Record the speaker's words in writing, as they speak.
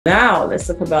Now let's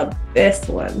talk about this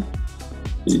one.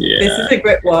 Yeah. This is a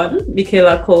great one.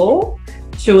 Michaela Coel.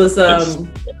 She was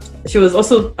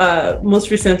also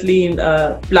most recently in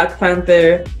Black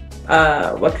Panther,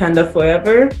 Wakanda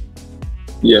Forever.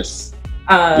 Yes.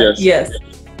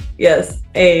 Yes.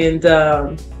 And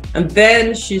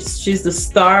then she's the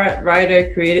star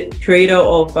writer creator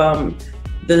of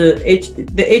the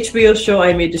HBO show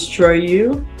I May Destroy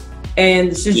You,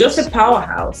 and she's just a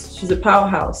powerhouse. She's a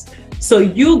powerhouse. So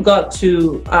you got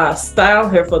to style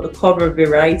her for the cover of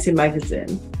Variety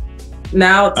magazine.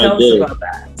 Now tell us about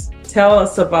that. Tell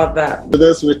us about that. For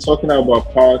this, we're talking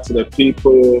about power to the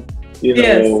people, you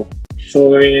know,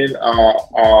 showing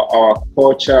our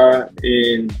culture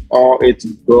in all its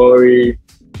glory.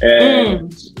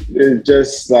 And it's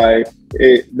just like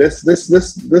this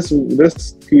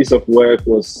piece of work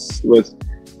was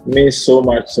means so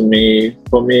much to me.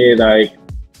 For me, like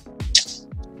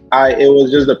it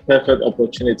was just the perfect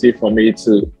opportunity for me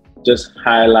to just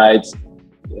highlight,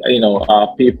 you know,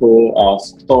 our people, our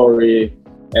story,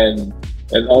 and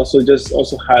also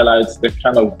highlights the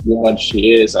kind of woman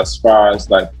she is, as far as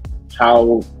like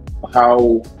how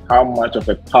much of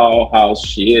a powerhouse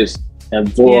she is, her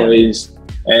voice,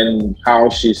 and how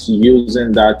she's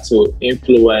using that to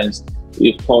influence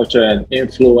the culture and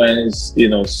influence, you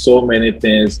know, so many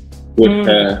things with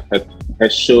her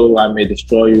show I May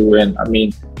Destroy You. And I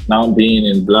mean, now being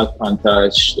in Black Panther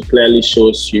clearly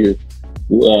shows you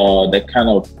the kind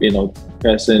of, you know,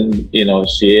 person, you know,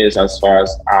 she is, as far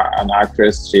as an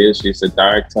actress she is. She's a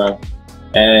director.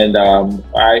 And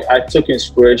I took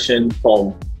inspiration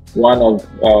from one of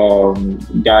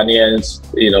Ghanaian's,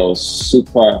 you know,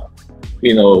 super,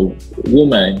 you know,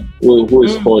 woman who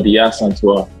is called Ashanti,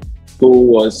 who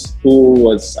was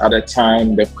at the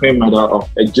time the queen mother of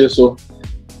Ejiso.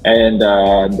 And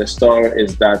the story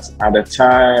is that at the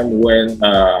time when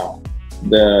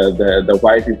the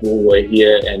white people were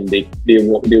here, and they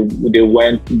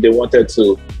wanted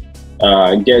to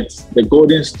get the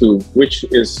golden stool, which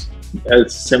is a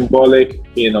symbolic,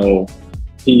 you know,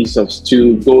 piece of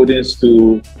stew, golden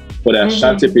stool for the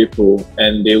Ashanti people,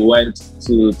 and they went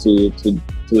to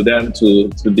them to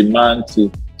demand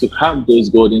to have those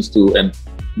golden stool, and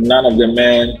none of the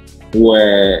men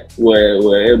were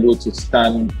able to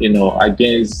stand, you know,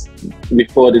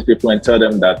 before these people and tell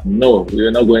them that no, we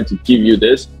are not going to give you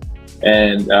this.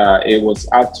 And it was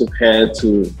up to her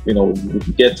to, you know,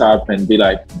 get up and be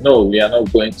like, no, we are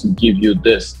not going to give you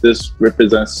this. This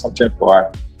represents something for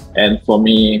her. And for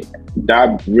me,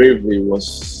 that bravery was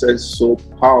so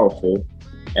powerful,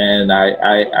 and I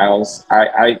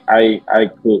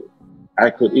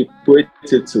could equate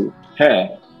it to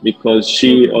her, because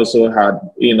she also had,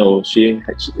 you know,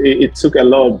 it took a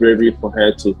lot of bravery for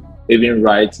her to even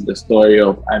write the story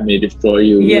of I May Destroy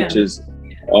You, which is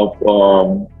of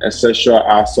a sexual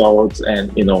assault,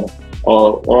 and, you know,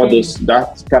 all this,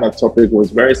 that kind of topic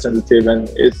was very sensitive, and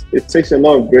it takes a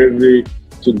lot of bravery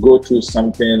to go through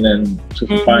something and to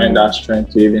find that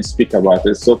strength to even speak about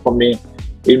it. So for me,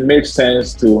 it makes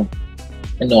sense to,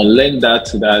 you know, link that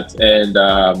to that, and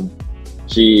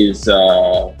she's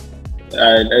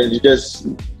and you just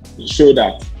show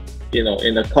that, you know,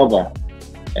 in the cover,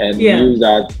 and use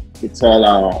that to tell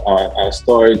our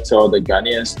story, tell the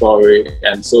Ghanaian story.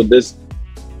 And so this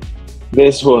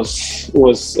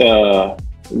was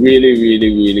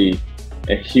really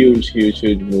a huge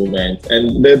movement.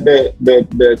 And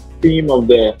the theme of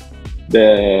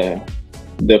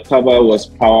the cover was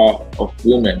power of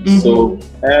women. So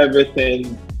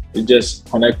everything just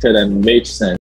connected and made sense.